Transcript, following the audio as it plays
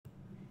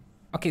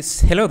Okay,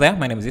 hello there.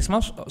 My name is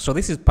Ismail. So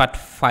this is part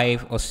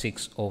 5 or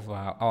 6 of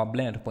our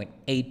Blender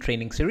 2.8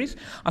 training series.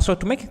 So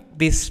to make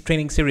this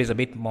training series a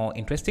bit more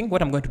interesting,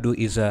 what I'm going to do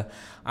is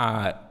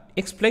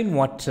explain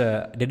what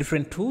the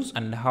different tools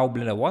and how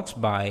Blender works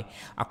by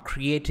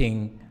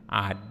creating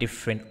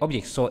different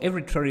objects. So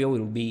every tutorial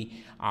will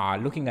be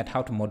looking at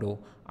how to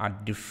model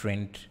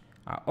different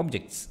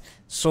objects.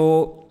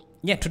 So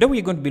yeah, today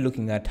we're going to be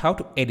looking at how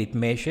to edit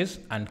meshes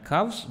and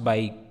curves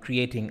by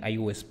creating a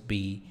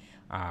USB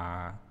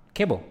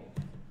cable.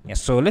 Yeah,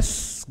 so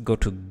let's go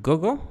to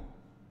Google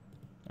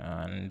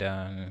and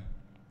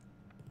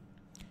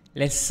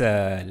let's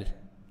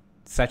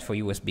search for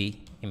USB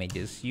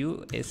images.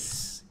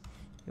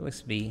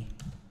 USB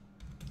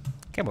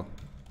cable.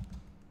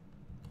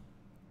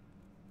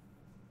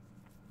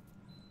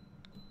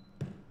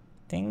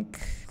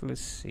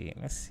 Let's see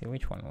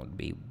which one would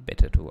be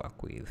better to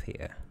work with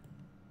here.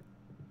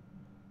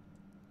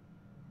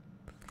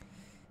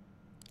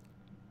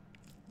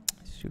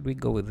 Should we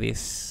go with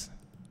this?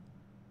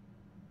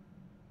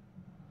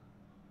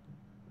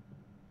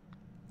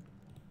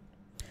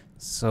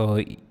 So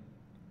I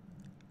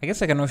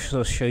guess I can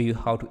also show you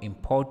how to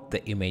import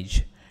the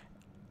image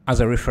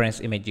as a reference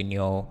image in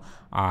your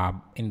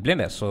in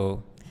Blender.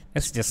 So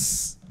let's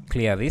just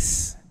clear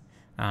this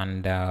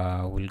and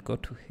we'll go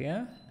to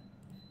here,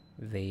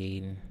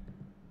 then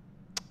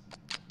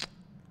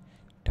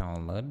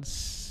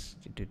downloads.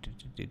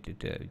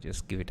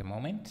 Just give it a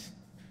moment.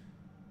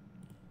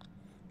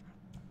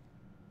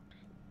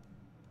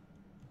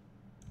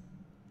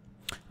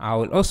 I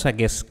will also, I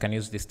guess, can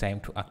use this time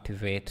to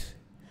activate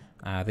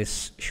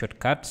this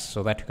shortcuts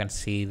so that you can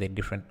see the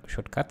different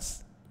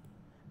shortcuts.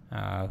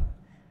 I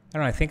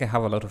don't know, I think I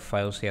have a lot of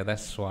files here,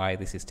 that's why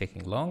this is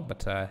taking long,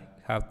 but I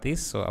have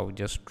this, so I will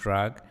just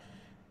drag.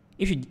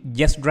 If you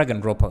just drag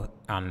and drop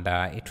and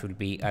it will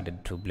be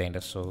added to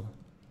Blender. So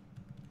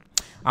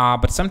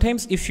but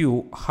sometimes if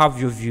you have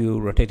your view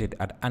rotated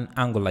at an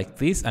angle like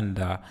this and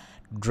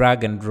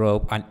drag and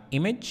drop an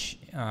image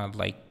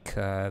like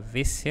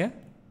this here,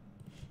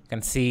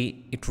 can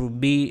see it will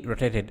be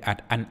rotated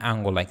at an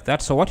angle like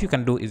that. So what you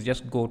can do is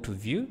just go to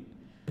view,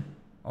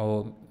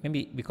 or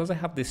maybe because I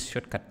have this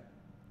shortcut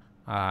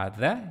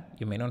there,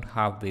 you may not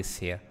have this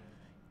here.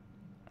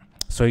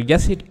 So you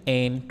just hit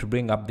N to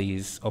bring up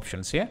these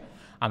options here,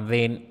 and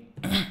then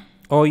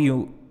or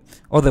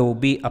there will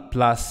be a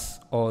plus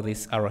or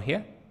this arrow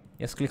here.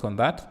 Just click on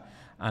that,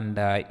 and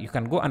you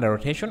can go under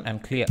rotation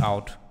and clear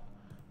out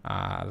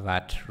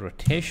that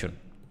rotation.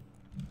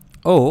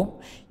 Or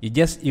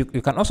you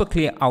can also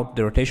clear out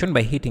the rotation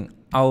by hitting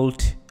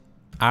Alt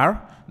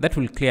R. That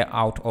will clear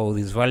out all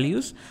these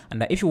values.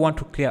 And if you want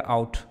to clear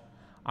out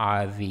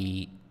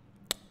the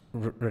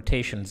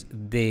rotations,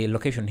 the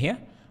location here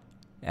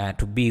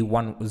to be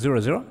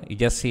 100, you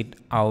just hit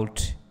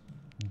Alt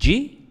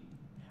G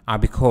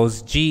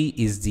because G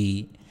is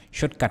the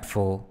shortcut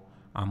for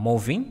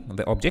moving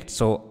the object.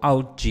 So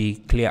Alt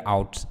G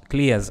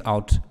clears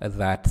out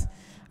that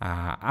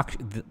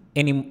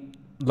any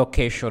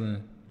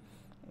location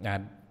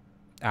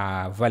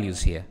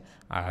values here.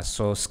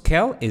 So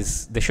scale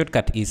is the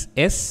shortcut is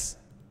S.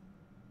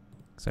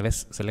 So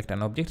let's select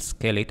an object,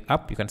 scale it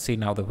up. You can see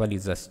now the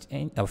values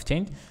have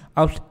changed.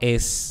 Alt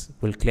S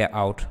will clear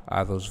out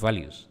those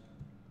values.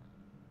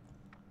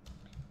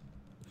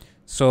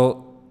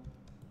 So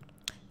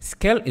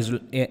scale is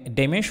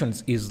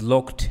dimensions is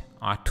locked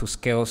to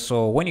scale.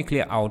 So when you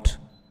clear out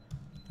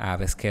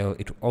the scale,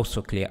 it will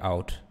also clear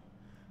out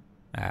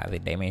the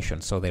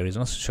dimension. So there is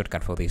no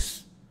shortcut for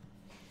this.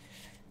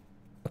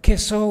 Okay,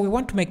 so we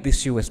want to make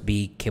this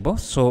USB cable,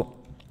 so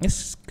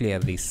let's clear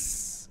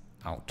this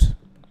out.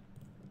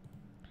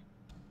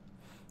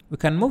 We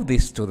can move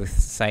this to the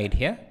side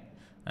here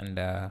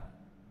and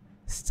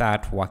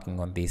start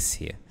working on this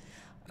here.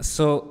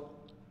 So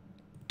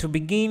to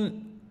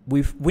begin,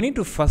 we need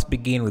to first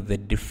begin with the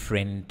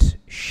different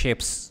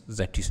shapes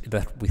that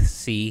we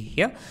see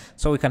here.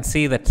 So we can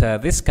see that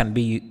this can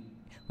be,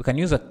 we can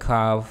use a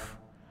curve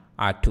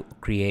to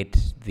create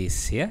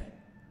this here.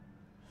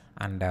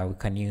 And we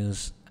can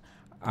use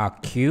a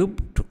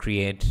cube to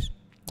create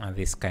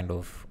this kind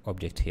of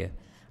object here,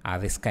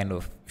 this kind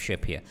of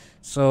shape here.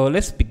 So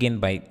let's begin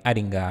by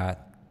adding a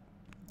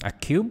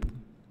cube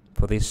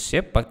for this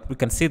shape, but we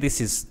can see this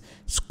is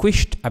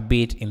squished a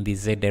bit in the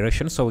Z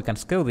direction, so we can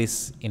scale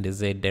this in the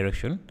Z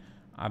direction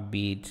a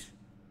bit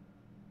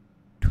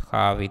to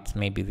have it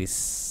maybe this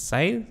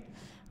size.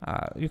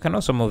 You can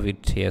also move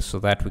it here so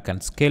that we can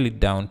scale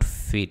it down to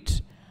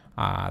fit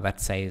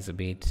that size a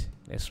bit.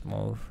 Let's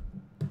move.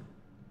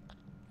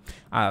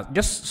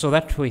 Just so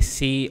that we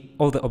see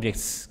all the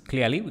objects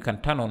clearly, we can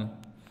turn on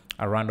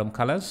random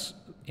colors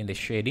in the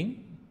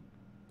shading.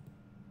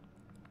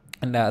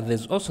 And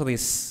there's also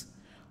this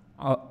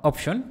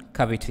option,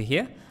 cavity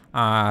here,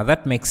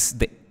 that makes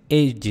the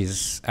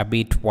edges a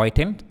bit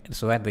whitened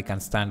so that they can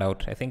stand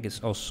out. I think it's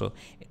also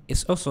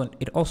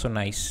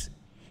nice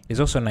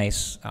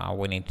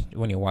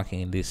when you're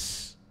working in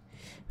this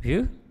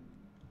view.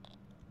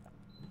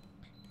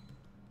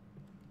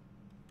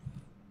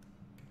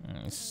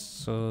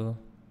 So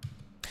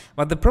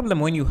But the problem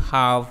when you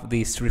have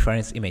this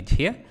reference image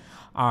here,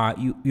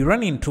 you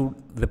run into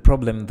the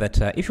problem that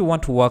if you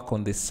want to work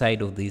on the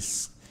side of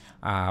this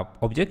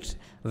object,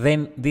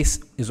 then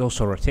this is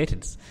also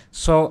rotated.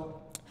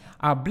 So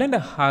Blender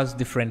has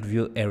different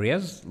view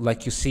areas,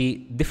 like you see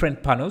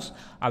different panels,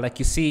 like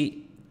you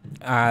see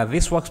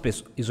this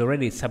workspace is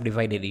already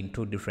subdivided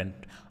into different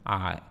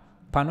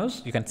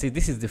panels. You can see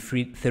this is the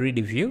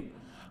 3D view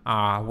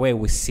where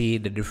we see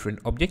the different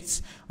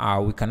objects.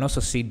 We can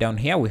also see down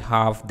here we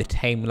have the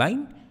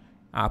timeline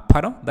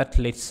panel that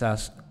lets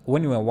us,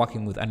 when we are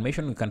working with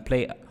animation, we can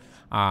play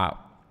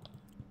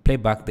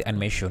back the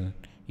animation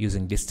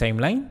using this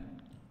timeline.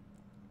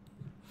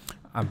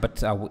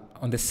 But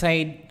on the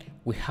side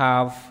we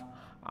have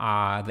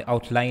the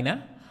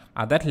outliner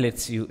that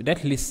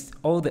lists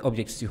all the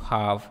objects you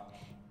have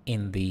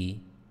in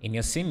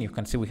your scene. You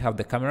can see we have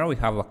the camera, we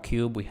have a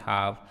cube, we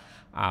have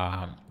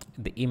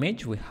the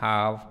image, we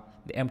have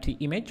the empty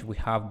image, we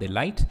have the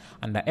light,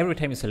 and every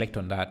time you select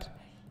on that,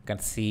 you can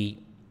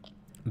see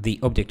the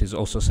object is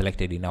also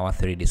selected in our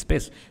 3D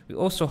space. We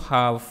also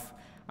have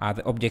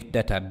the object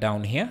data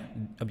down here,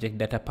 object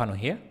data panel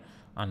here,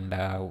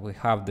 and we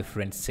have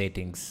different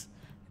settings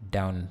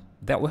down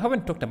there. We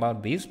haven't talked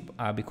about this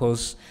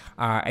because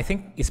I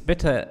think it's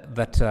better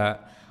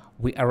that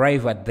we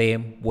arrive at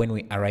them when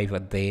we arrive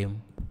at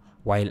them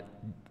while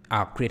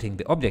creating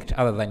the object,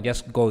 other than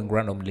just going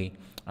randomly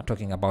and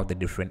talking about the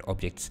different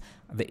objects,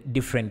 the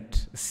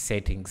different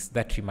settings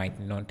that you might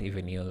not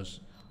even use.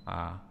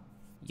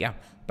 Yeah,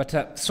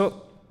 but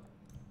so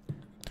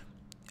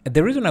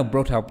the reason I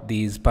brought up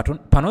these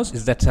panels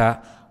is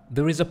that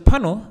there is a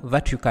panel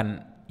that you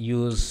can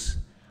use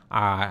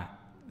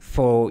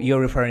for your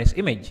reference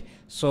image.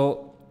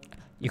 So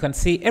you can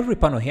see every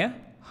panel here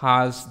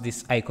has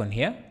this icon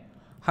here,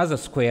 has a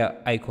square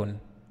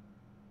icon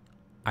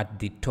at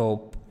the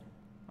top,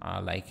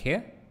 like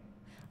here,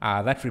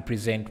 that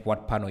represent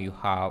what panel you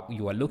are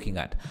looking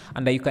at,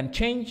 and you can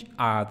change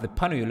the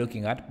panel you're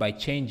looking at by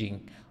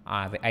changing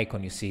the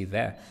icon you see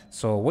there.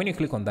 So when you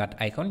click on that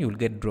icon, you'll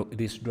get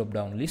this drop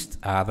down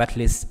list that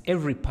lists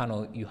every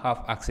panel you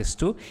have access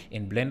to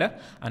in Blender,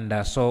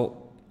 and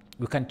so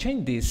we can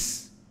change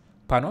this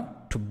panel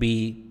to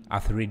be a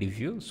 3D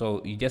view.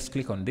 So you just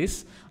click on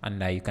this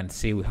and you can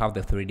see we have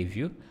the 3D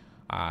view.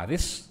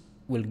 This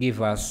will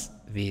give us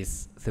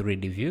this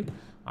 3D view.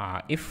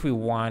 If we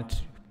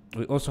want,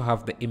 we also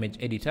have the image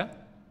editor.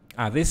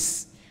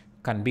 This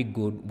can be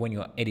good when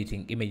you're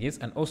editing images,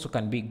 and also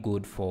can be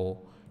good for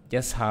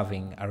just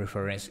having a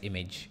reference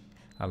image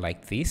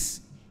like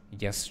this. You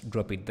just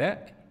drop it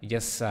there, you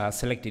just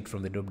select it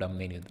from the drop down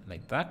menu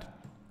like that.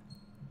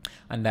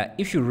 And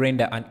if you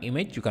render an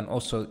image, you can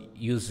also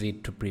use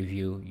it to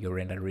preview your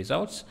render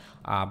results.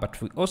 But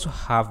we also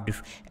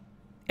have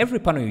every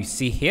panel you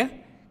see here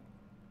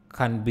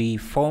can be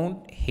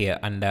found here.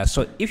 And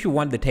so if you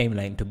want the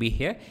timeline to be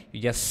here, you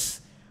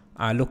just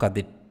look at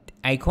the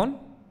icon.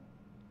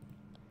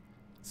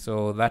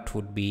 So that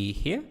would be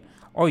here,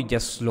 or you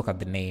just look at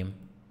the name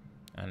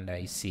and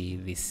you see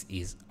this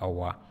is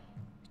our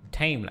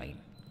timeline.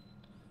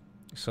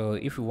 So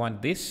if you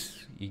want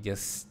this, you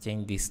just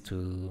change this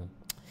to,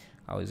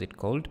 how is it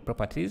called,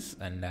 properties,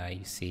 and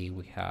you see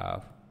we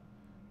have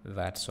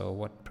that. So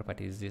what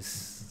property is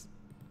this?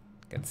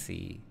 You can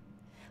see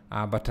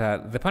but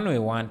the panel we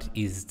want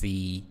is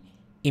the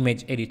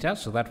image editor,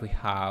 so that we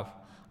have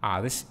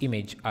this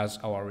image as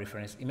our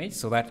reference image,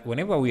 so that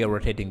whenever we are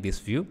rotating this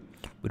view,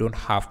 we don't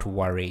have to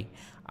worry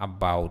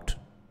about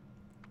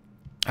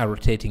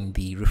rotating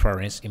the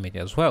reference image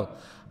as well.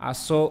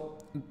 So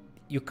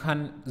you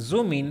can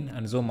zoom in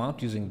and zoom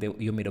out using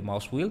your middle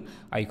mouse wheel.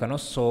 You can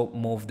also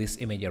move this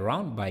image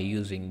around by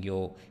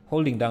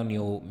holding down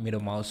your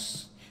middle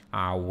mouse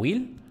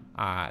wheel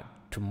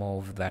to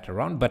move that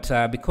around. But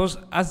because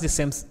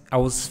I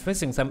was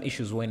facing some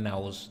issues when I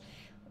was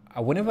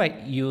whenever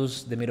I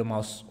use the middle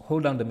mouse,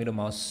 hold down the middle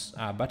mouse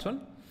button,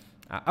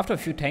 after a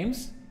few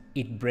times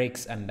it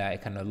breaks and I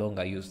can no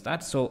longer use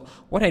that. So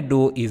what I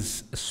do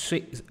is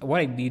switch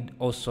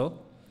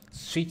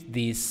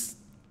this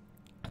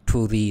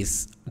to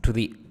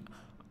the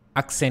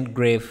accent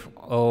grave,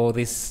 or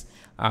this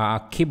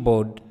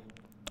keyboard,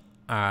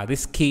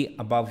 this key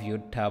above your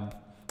tab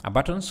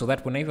button, so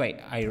that whenever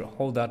I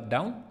hold that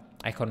down,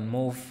 I can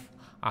move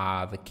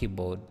the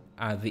keyboard,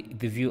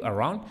 the view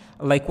around,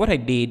 like what I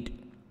did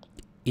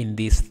in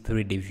this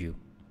 3D view.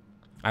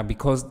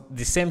 Because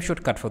the same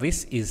shortcut for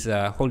this is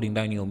holding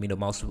down your middle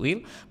mouse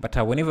wheel, but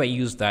whenever I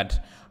use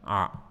that,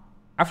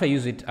 after I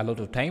use it a lot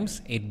of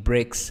times, it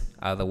breaks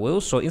the wheel.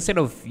 So instead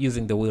of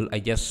using the wheel, I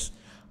just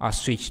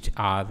switched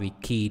the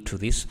key to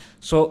this.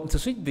 So to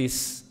switch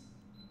this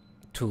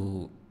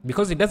to,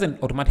 because it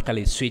doesn't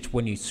automatically switch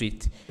when you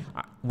switch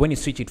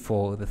it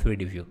for the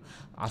 3D view,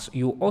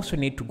 you also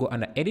need to go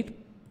under Edit,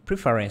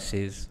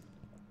 Preferences,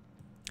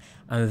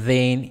 and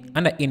then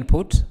under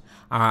Input.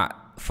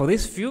 For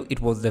this view, it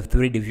was the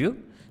 3D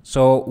view,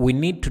 so we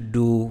need to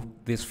do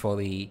this for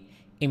the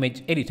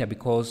image editor,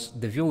 because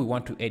the view we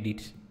want to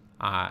edit,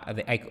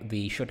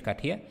 the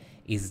shortcut here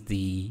is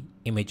the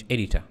image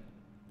editor.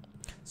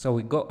 So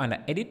we go under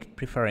edit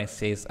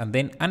preferences and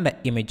then under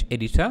image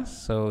editor.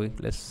 So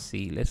let's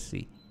see,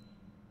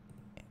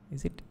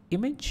 is it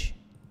image?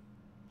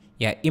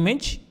 Yeah,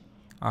 image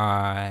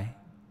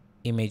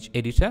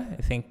editor,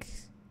 I think.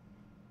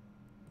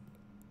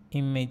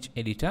 Image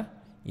editor.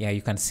 Yeah,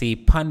 you can see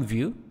pan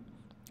view.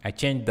 I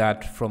changed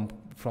that from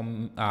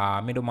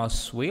middle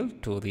mouse wheel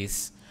to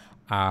this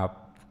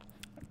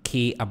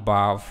key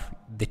above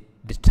the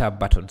tab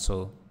button.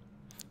 So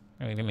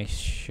let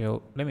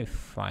me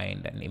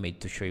find an image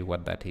to show you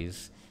what that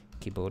is.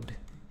 Keyboard.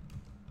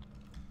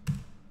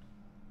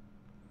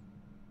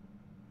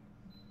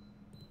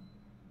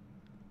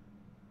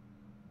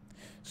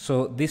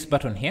 So this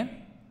button here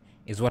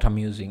is what I'm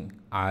using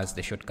as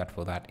the shortcut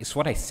for that. It's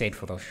what I said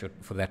for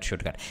that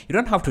shortcut. You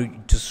don't have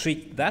to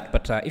switch that,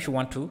 but if you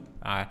want to,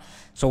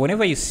 so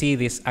whenever you see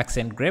this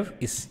accent grave,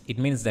 it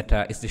means that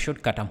it's the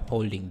shortcut I'm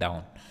holding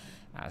down.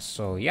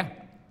 So yeah,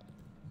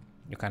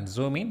 you can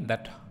zoom in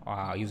that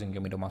using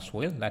your middle mouse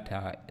wheel.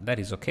 That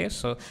is okay.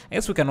 So I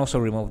guess we can also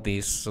remove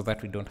this so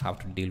that we don't have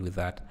to deal with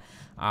that.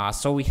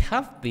 So we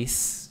have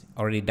this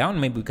already down.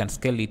 Maybe we can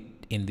scale it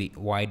in the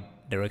wide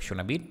direction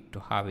a bit to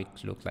have it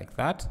look like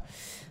that.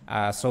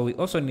 So we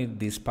also need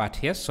this part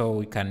here, so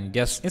we can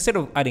just, instead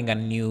of adding a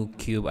new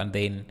cube and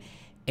then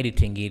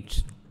editing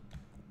it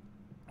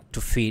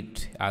to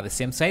fit the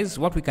same size,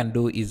 what we can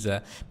do is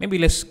maybe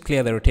let's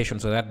clear the rotation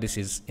so that this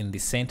is in the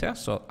center.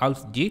 So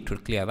Alt G to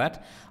clear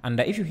that, and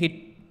if you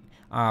hit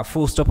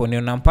full stop on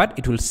your numpad,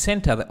 it will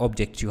center the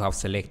object you have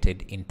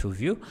selected into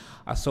view.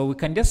 So we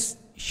can just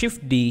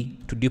Shift D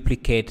to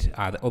duplicate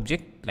the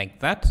object like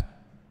that.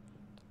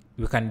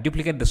 We can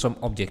duplicate the same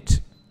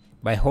object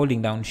by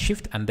holding down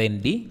Shift and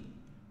then D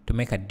to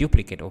make a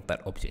duplicate of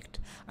that object.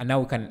 And now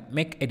we can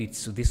make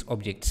edits to this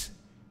object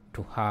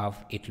to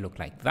have it look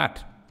like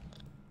that.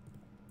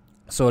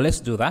 So let's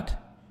do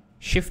that.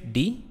 Shift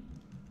D,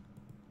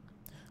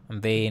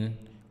 and then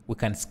we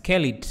can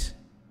scale it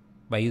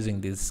by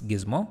using this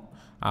gizmo,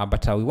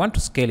 but we want to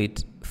scale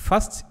it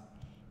first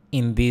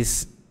in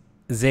this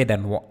Z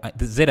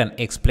and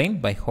X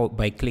plane by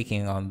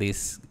clicking on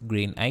this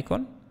green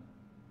icon.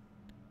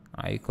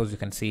 Because you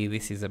can see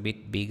this is a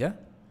bit bigger,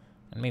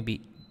 and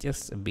maybe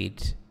just a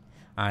bit,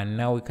 and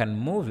now we can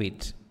move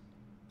it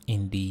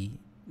in the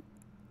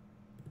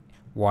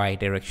Y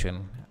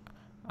direction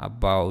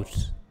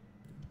about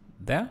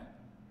there,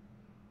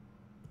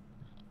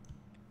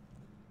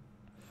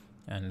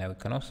 and now we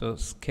can also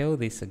scale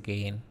this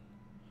again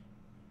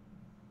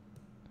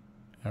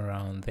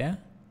around there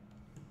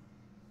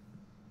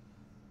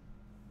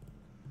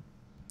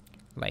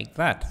like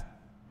that.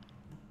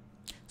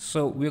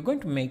 So we're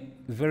going to make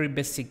a very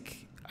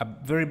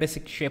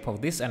basic shape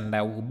of this, and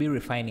I will be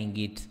refining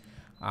it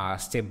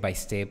step by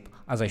step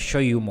as I show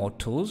you more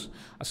tools.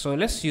 So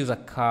let's use a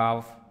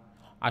curve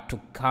to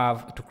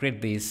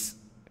create this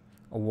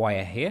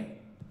wire here.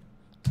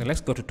 So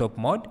let's go to top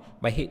mode.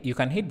 You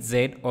can hit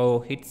Z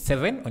or hit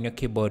 7 on your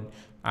keyboard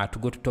to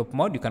go to top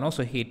mode. You can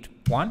also hit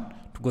 1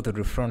 to go to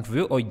the front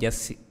view, or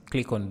just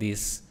click on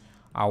this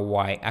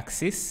Y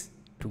axis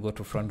to go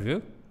to front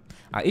view.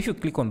 If you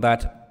click on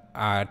that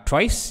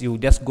twice, you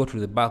just go to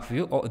the back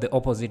view or the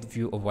opposite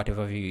view of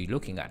whatever view you're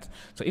looking at.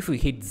 So if we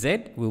hit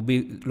Z, we'll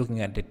be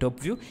looking at the top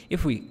view.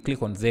 If we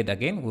click on Z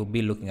again, we'll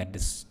be looking at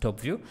this top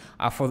view.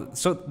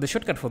 So the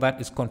shortcut for that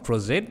is Ctrl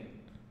Z.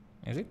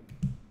 Is it?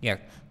 Yeah,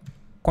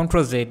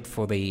 Ctrl Z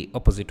for the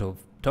opposite of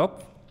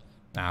top.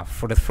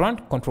 For the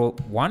front, Ctrl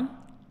 1,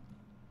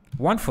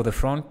 1 for the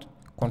front,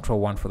 Ctrl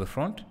 1 for the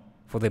front.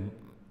 For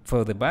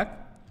the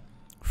back,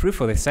 3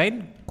 for the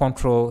side,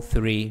 Ctrl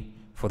 3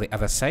 for the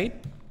other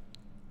side.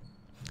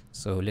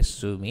 So let's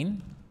zoom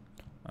in,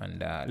 and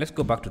let's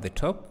go back to the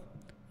top,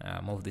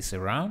 move this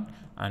around,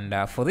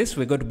 and for this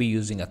we're going to be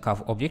using a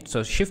curve object.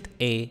 So Shift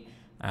A,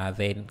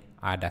 then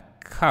add a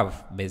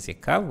curve,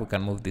 basic curve. We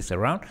can move this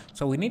around.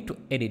 So we need to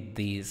edit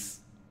these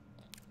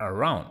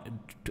around,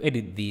 to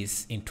edit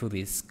this into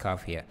this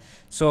curve here.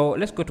 So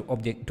let's go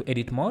to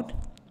edit mode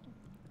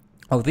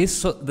of this.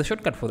 So the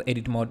shortcut for the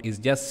edit mode is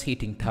just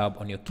hitting tab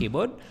on your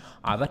keyboard.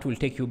 That will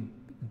take you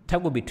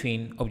toggle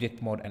between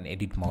object mode and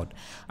edit mode.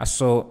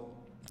 So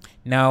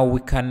now we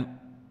can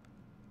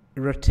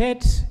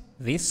rotate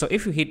this. So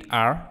if you hit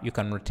R, you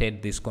can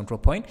rotate this control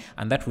point,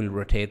 and that will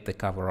rotate the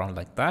curve around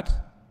like that.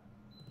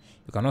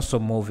 You can also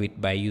move it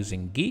by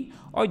using G,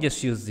 or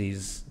just use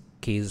these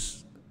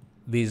keys,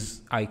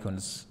 these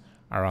icons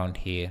around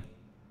here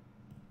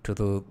to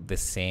do the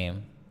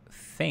same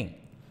thing.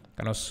 You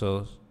can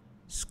also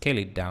scale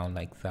it down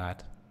like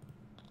that.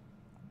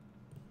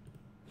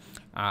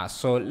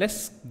 So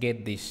let's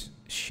get this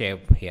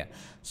shape here.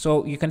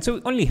 So you can see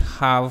we only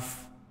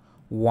have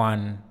we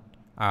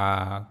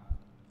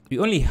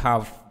only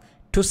have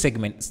two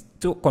segments,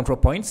 two control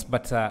points,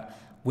 but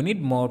we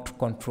need more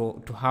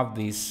to have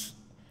this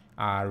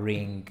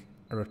ring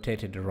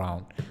rotated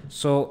around.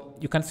 So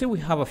you can see we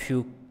have a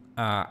few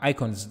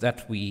icons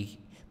that we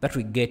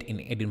get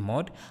in edit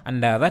mode,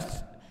 and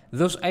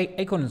those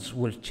icons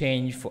will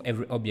change for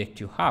every object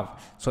you have.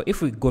 So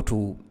if we go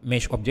to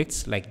mesh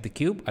objects like the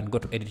cube and go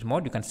to edit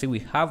mode, you can see we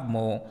have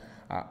more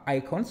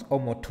icons or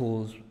more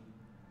tools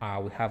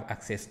we have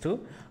access to.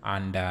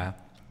 And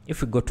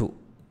if we go to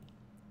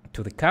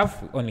the curve,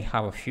 we only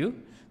have a few.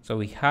 So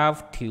we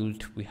have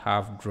tilt, we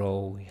have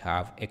draw, we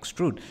have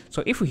extrude.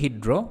 So if we hit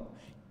draw,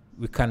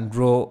 we can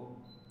draw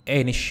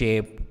any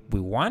shape we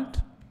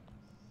want.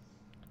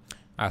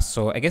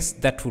 So I guess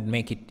that would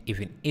make it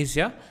even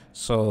easier.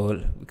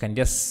 So we can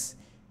just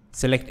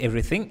select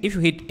everything. If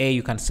you hit A,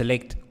 you can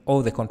select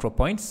all the control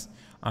points.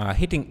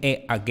 Hitting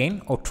A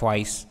again or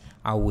twice,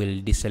 I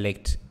will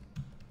deselect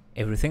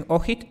everything,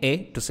 or hit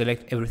A to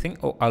select everything,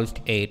 or Alt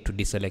A to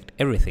deselect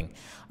everything.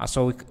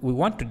 So we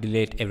want to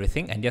delete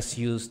everything and just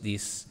use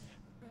this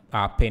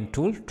pen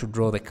tool to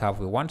draw the curve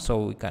we want.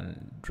 So we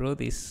can draw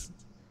this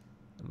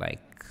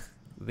like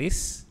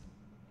this,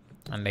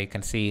 and you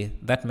can see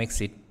that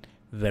makes it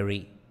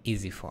very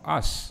easy for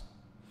us.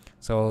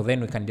 So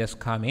then we can just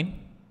come in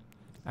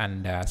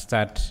and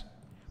start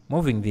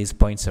moving these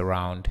points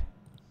around.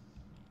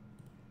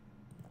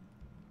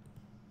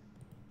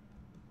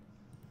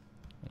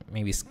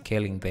 Maybe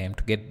scaling them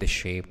to get the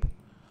shape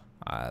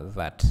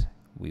that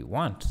we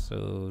want.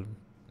 So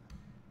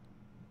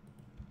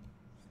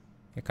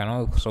you can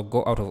also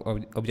go out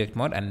of object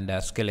mode and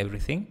scale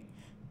everything.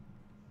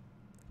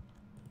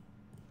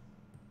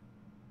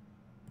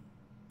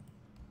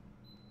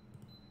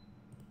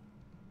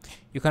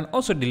 You can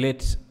also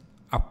delete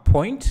a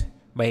point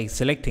by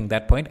selecting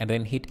that point and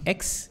then hit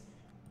X,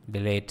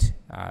 delete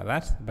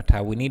that,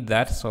 but we need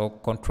that, so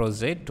Ctrl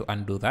Z to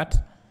undo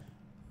that.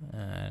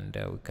 And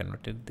we can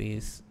rotate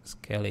this,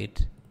 scale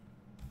it.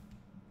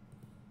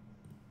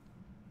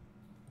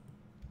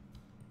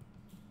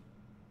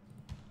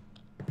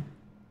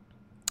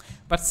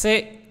 But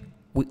say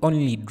we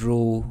only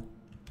drew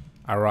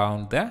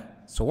around there.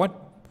 So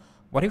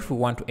what if we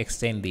want to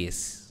extend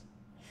this?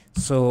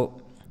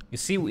 So you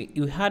see,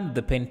 you had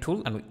the pen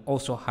tool and we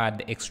also had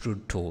the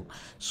extrude tool.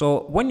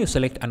 So when you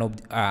select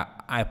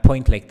a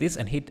point like this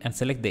and hit and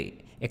select the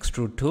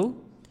extrude tool,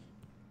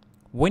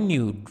 when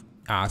you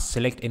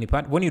select any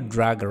part, when you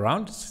drag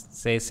around,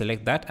 say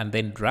select that and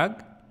then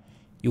drag,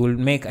 you will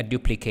make a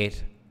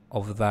duplicate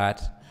of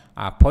that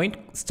point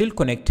still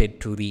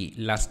connected to the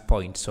last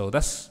point. So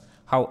that's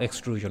how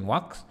extrusion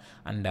works.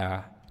 And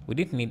we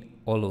didn't need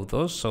all of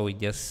those, so we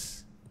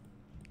just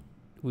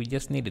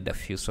needed a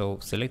few. So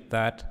select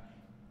that,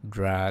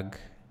 drag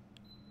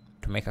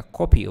to make a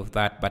copy of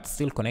that but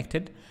still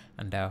connected,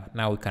 and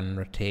now we can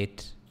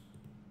rotate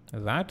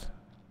that,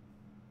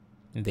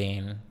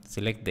 then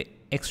select the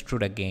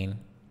extrude again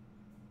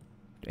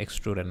to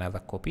extrude another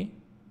copy,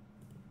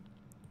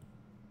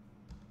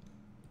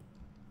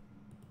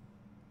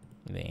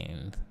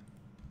 then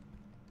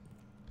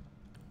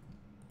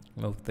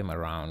move them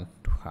around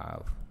to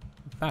have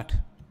that.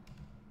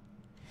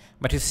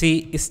 But you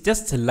see, it's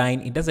just a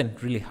line, it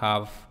doesn't really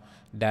have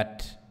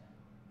that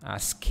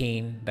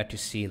skin that you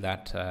see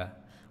that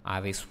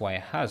this wire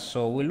has.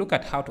 So we'll look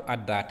at how to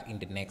add that in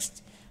the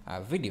next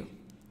video.